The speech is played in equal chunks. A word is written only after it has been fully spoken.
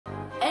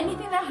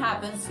anything that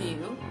happens to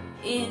you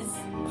is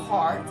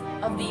part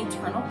of the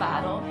eternal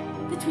battle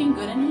between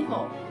good and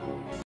evil.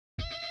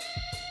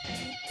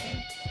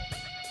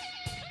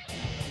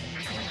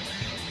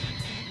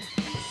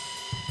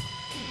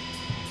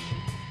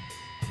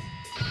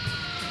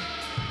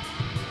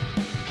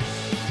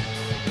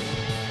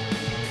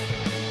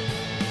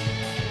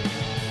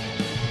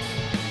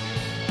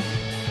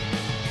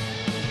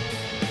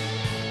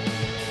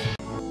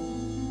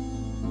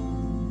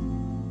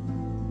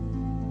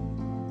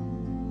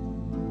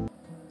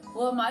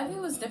 Well, my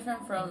view was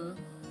different from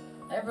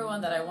everyone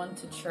that I went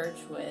to church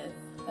with.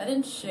 I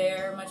didn't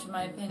share much of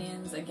my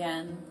opinions,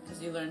 again,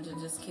 because you learn to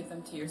just keep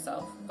them to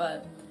yourself.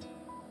 But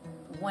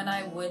when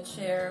I would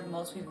share,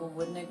 most people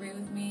wouldn't agree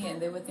with me, and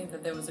they would think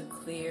that there was a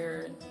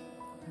clear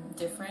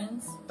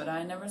difference, but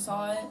I never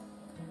saw it.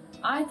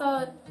 I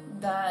thought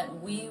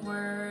that we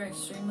were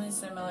extremely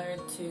similar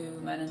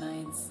to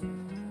Mennonites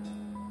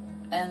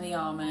and the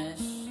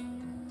Amish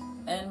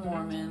and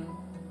Mormon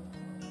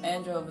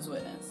and Jehovah's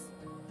Witness.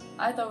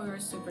 I thought we were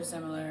super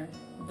similar,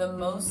 the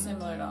most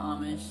similar to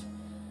Amish,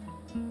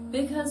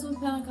 because with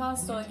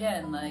Pentecostal,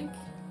 again, like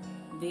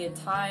the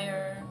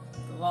attire,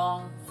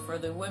 long, for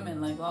the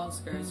women, like long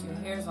skirts, your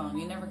hair's long,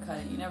 you never cut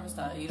it, you never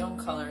style it, you don't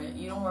color it,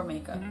 you don't wear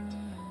makeup.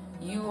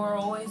 You are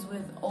always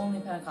with only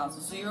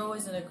Pentecostal, so you're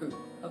always in a group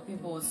of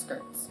people with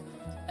skirts,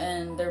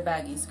 and they're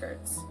baggy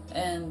skirts,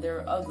 and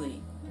they're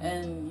ugly,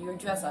 and you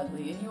dress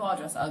ugly, and you all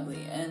dress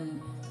ugly,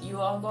 and you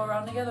all go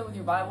around together with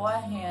your Bible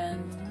at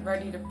hand,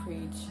 ready to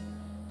preach.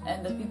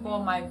 And the people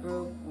in my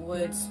group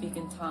would speak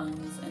in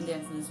tongues and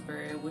dance in the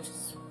spirit, which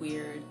is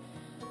weird.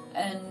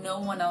 And no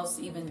one else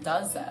even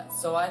does that.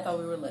 So I thought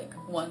we were like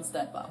one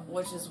step up,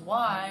 which is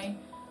why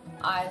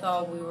I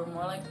thought we were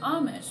more like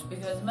Amish.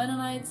 Because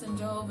Mennonites and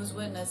Jehovah's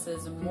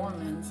Witnesses and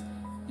Mormons,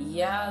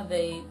 yeah,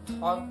 they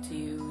talk to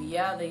you,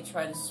 yeah, they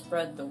try to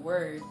spread the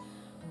word,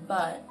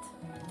 but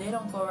they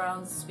don't go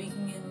around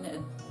speaking in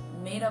a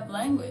made-up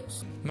language.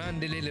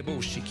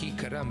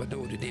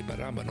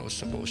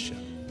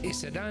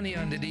 Isadani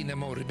andedina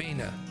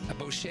moribina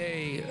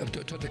aboshe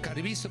to the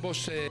caribisa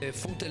boshe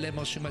futele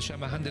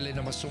mashama handele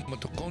na masomo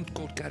to kont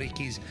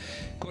karikis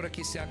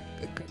korakisa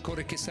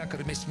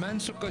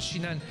karmismanso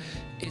koshinan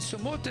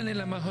isomota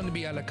nella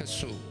mahonbi ala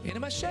kasu in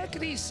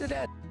mashakri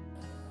said.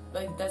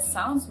 Like, that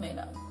sounds made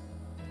up.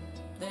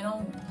 They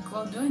don't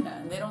go doing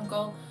that. They don't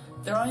go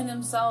throwing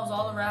themselves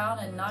all around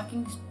and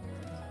knocking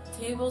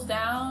tables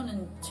down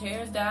and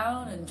chairs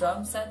down and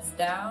drum sets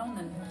down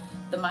and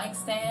the mic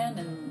stand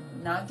and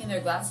knocking their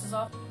glasses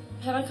off.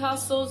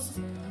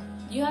 Pentecostals,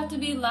 you have to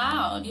be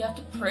loud, you have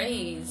to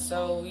praise,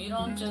 so you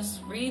don't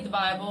just read the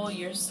Bible,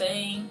 you're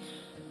saying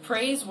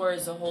praise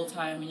words the whole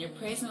time, and you're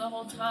praising the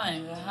whole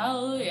time.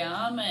 Hallelujah,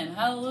 amen,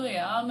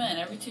 hallelujah, amen,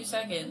 every 2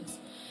 seconds.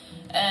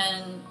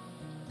 And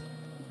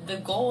the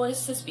goal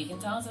is to speak in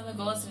tongues, and the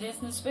goal is to dance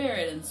in the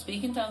spirit. And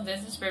speak in tongues,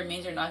 dance in the spirit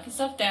means you're knocking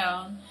stuff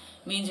down,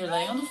 means you're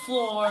laying on the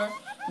floor,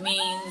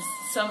 means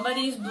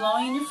somebody's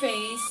blowing in your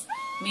face,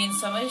 means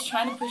somebody's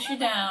trying to push you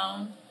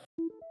down.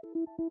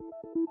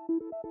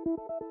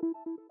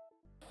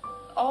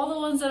 All the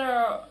ones that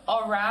are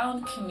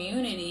around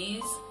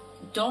communities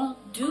don't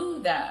do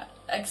that,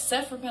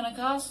 except for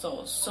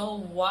Pentecostals. So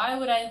why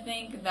would I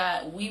think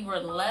that we were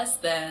less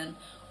than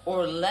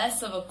or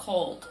less of a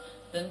cult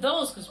than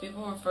those? Because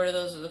people refer to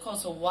those as a cult.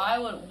 So why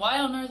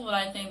on earth would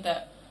I think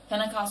that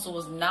Pentecostal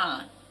was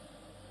not?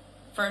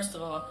 First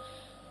of all,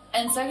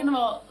 and second of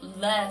all,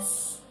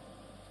 less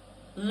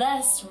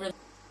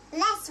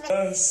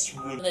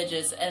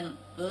religious and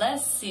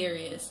less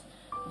serious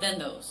than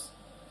those.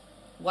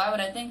 Why would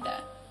I think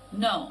that?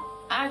 No,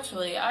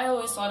 actually, I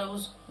always thought it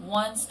was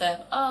one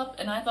step up,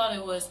 and I thought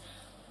it was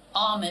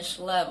Amish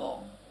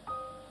level.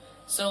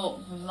 So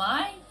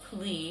my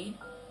plea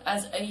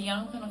as a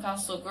young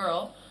Pentecostal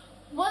girl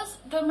was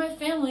that my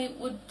family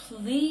would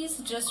please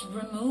just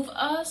remove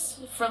us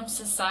from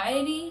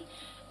society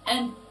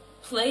and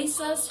place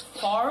us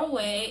far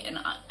away and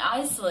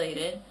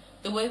isolated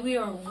the way we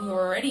were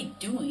already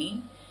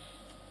doing,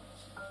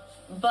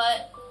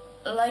 but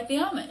like the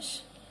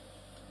Amish.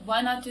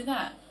 Why not do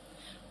that?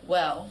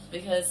 Well,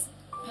 because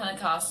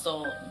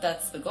Pentecostal,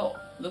 that's the goal.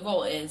 The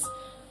goal is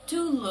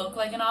to look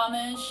like an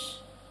Amish,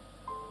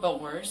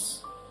 but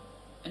worse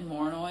and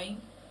more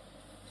annoying,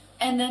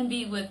 and then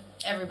be with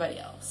everybody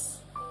else.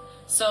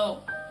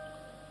 So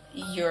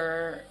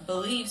your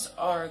beliefs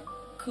are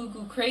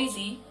cuckoo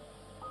crazy,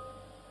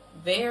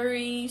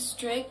 very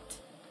strict,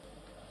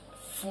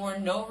 for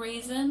no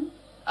reason,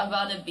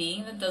 about a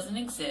being that doesn't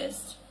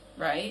exist,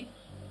 right?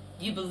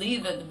 You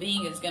believe that the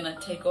being is going to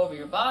take over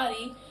your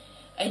body,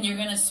 and you're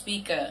going to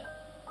speak a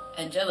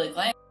angelic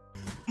language.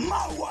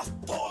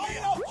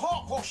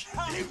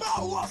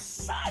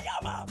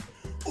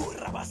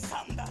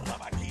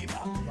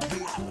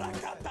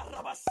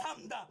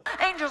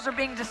 Angels are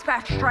being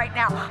dispatched right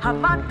now.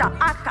 Hamanda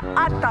aka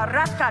ata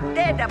raka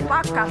deda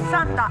baka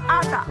sanda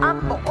ata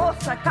ambo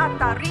osa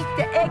kata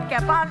rite eke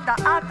banda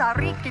ata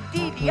rike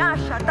didi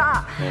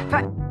ashada.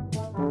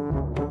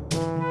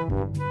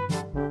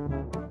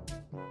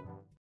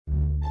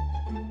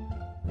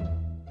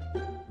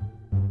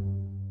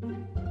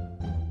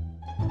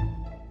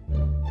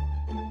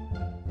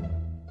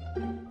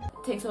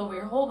 takes over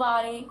your whole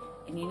body,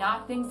 and you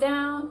knock things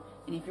down,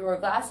 and if you wear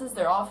glasses,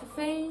 they're off your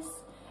face,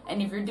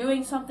 and if you're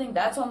doing something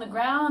that's on the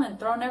ground and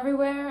thrown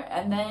everywhere,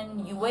 and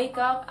then you wake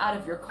up out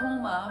of your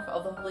coma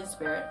of the Holy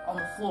Spirit on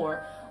the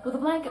floor with a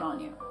blanket on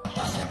you.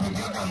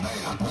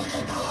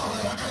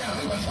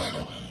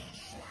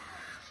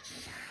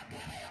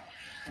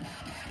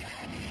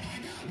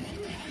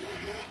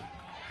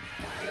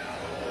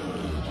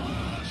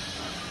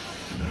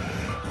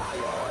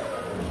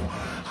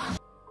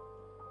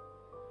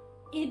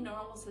 In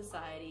normal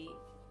society,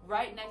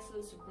 right next to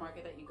the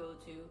supermarket that you go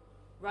to,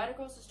 right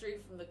across the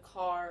street from the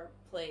car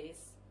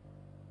place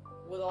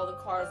with all the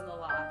cars in the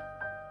lot,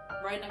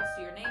 right next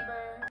to your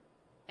neighbor,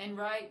 and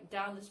right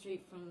down the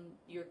street from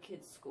your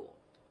kid's school,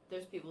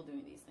 there's people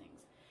doing these things.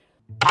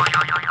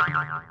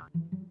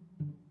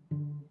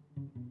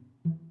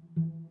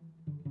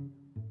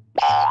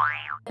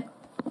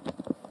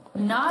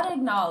 Not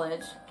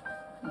acknowledge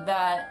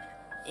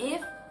that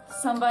if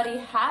somebody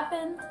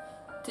happened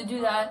to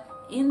do that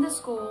in the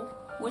school,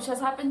 which has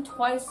happened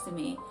twice to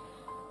me,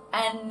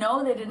 and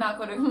no, they did not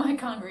go to my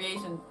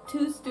congregation.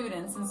 2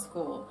 students in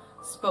school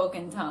spoke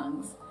in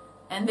tongues,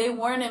 and they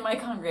weren't in my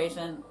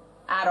congregation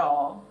at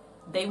all.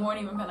 They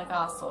weren't even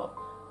Pentecostal,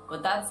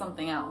 but that's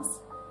something else.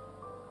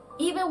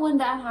 Even when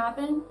that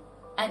happened,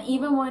 and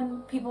even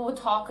when people would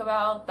talk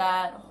about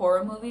that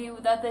horror movie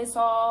that they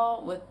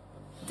saw with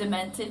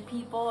demented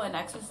people and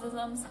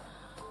exorcisms,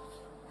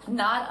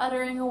 not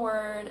uttering a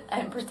word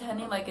and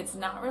pretending like it's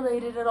not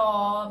related at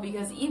all,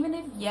 because even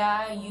if,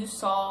 yeah, you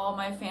saw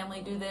my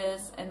family do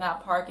this in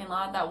that parking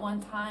lot that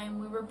one time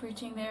we were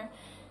preaching there,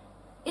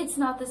 it's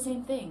not the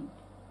same thing,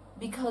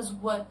 because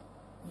what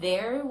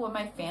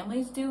my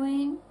family's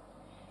doing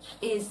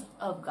is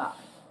of God,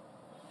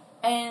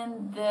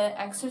 and the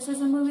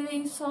exorcism movie that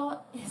you saw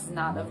is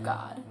not of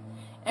God,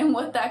 and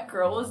what that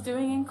girl was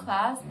doing in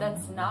class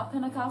that's not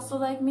Pentecostal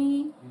like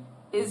me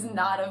is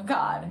not of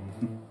God,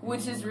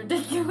 which is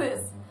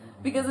ridiculous,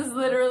 because it's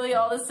literally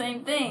all the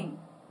same thing.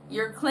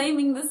 You're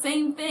claiming the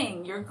same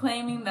thing. You're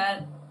claiming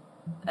that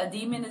a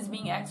demon is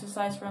being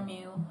exorcised from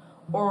you,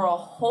 or a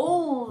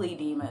holy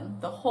demon,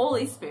 the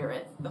Holy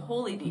Spirit, the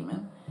holy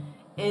demon,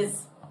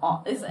 is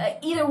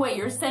either way,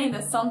 you're saying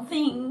that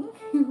something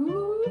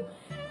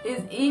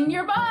is in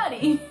your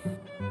body.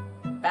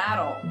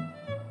 Battle.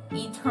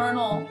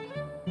 Eternal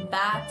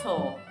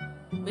battle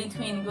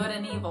between good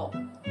and evil.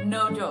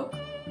 No joke.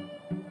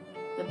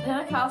 The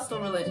Pentecostal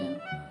religion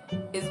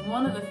is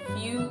one of the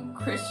few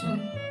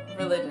Christian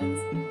religions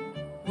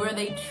where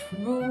they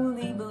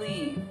truly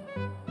believe,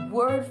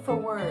 word for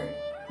word,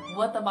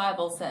 what the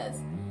Bible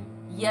says.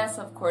 Yes,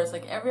 of course,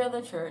 like every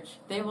other church,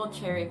 they will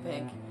cherry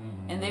pick,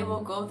 and they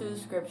will go through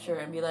scripture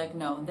and be like,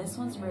 no, this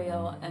one's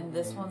real, and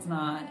this one's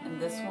not,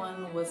 and this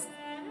one was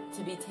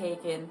to be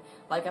taken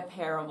like a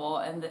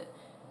parable,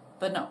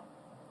 but no,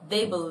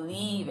 they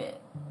believe it.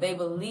 They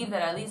believe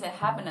that at least it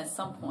happened at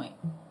some point.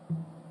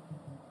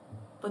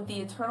 But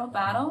the eternal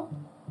battle,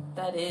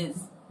 that is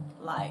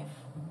life.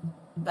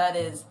 That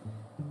is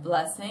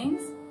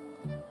blessings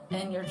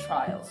and your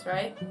trials,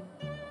 right?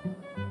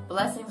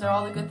 Blessings are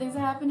all the good things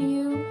that happen to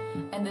you,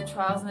 and the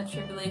trials and the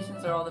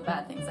tribulations are all the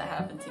bad things that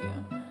happen to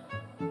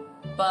you.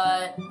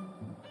 But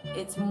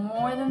it's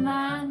more than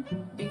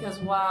that, because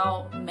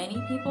while many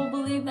people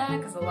believe that,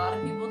 because a lot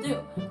of people do,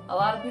 a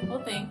lot of people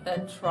think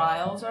that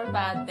trials are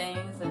bad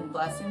things and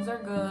blessings are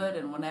good,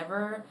 and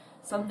whenever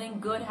something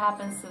good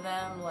happens to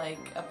them, like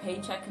a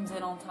paycheck comes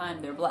in on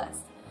time, they're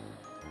blessed.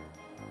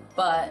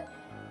 But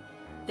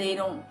they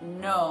don't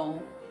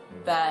know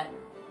that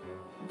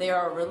there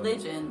are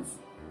religions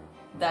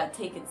that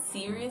take it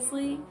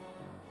seriously,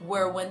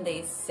 where when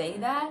they say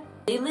that,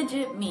 they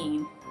legit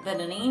mean that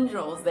an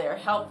angel is there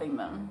helping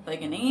them.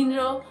 Like an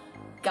angel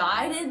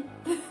guided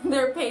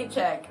their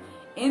paycheck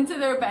into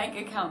their bank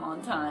account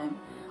on time,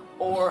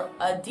 or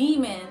a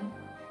demon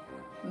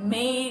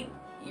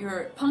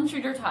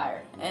punctured your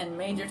tire and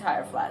made your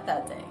tire flat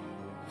that day.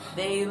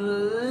 They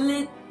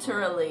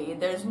literally,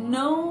 there's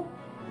no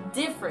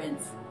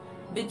difference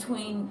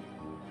between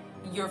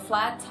your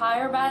flat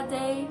tire bad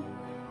day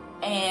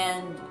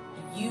and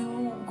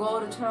you go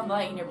to turn on the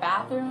light in your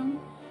bathroom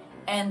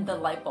and the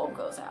light bulb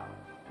goes out.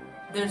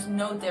 There's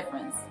no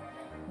difference.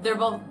 They're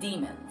both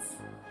demons.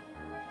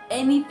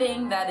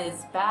 Anything that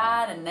is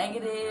bad and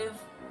negative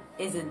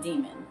is a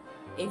demon.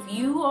 If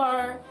you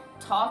are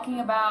talking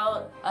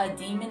about a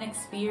demon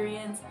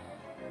experience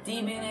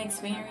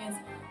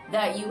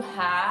that you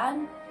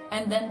had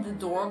and then the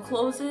door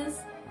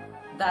closes,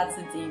 that's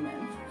a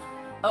demon.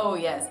 Oh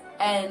yes.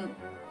 And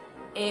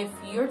if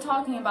you're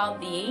talking about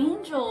the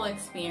angel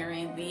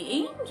experience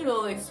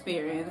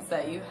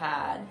that you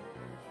had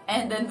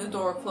and then the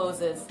door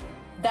closes,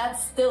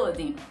 that's still a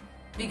demon,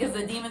 because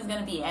the demon's going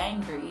to be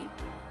angry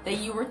that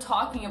you were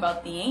talking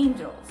about the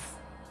angels.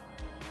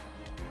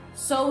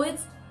 So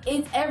it's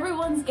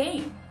everyone's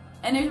game,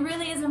 and it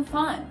really isn't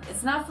fun.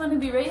 It's not fun to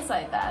be raised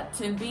like that,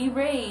 to be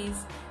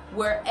raised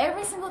where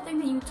every single thing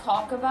that you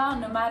talk about,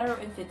 no matter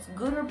if it's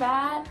good or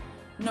bad,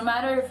 no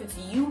matter if it's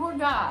you or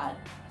God,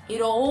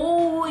 it'll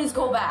always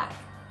go back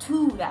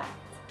to that.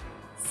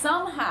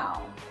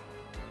 somehow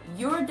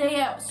your day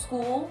at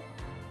school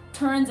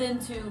turns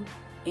into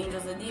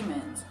angels and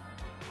demons.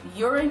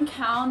 Your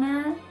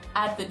encounter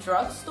at the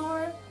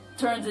drugstore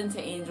turns into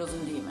angels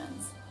and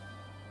demons.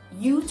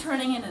 You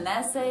turning in an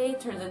essay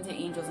turns into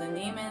angels and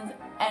demons,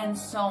 and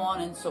so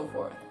on and so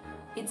forth.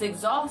 It's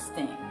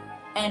exhausting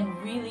and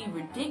really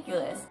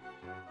ridiculous.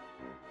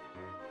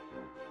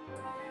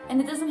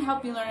 And it doesn't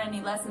help you learn any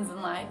lessons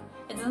in life.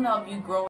 It doesn't help you grow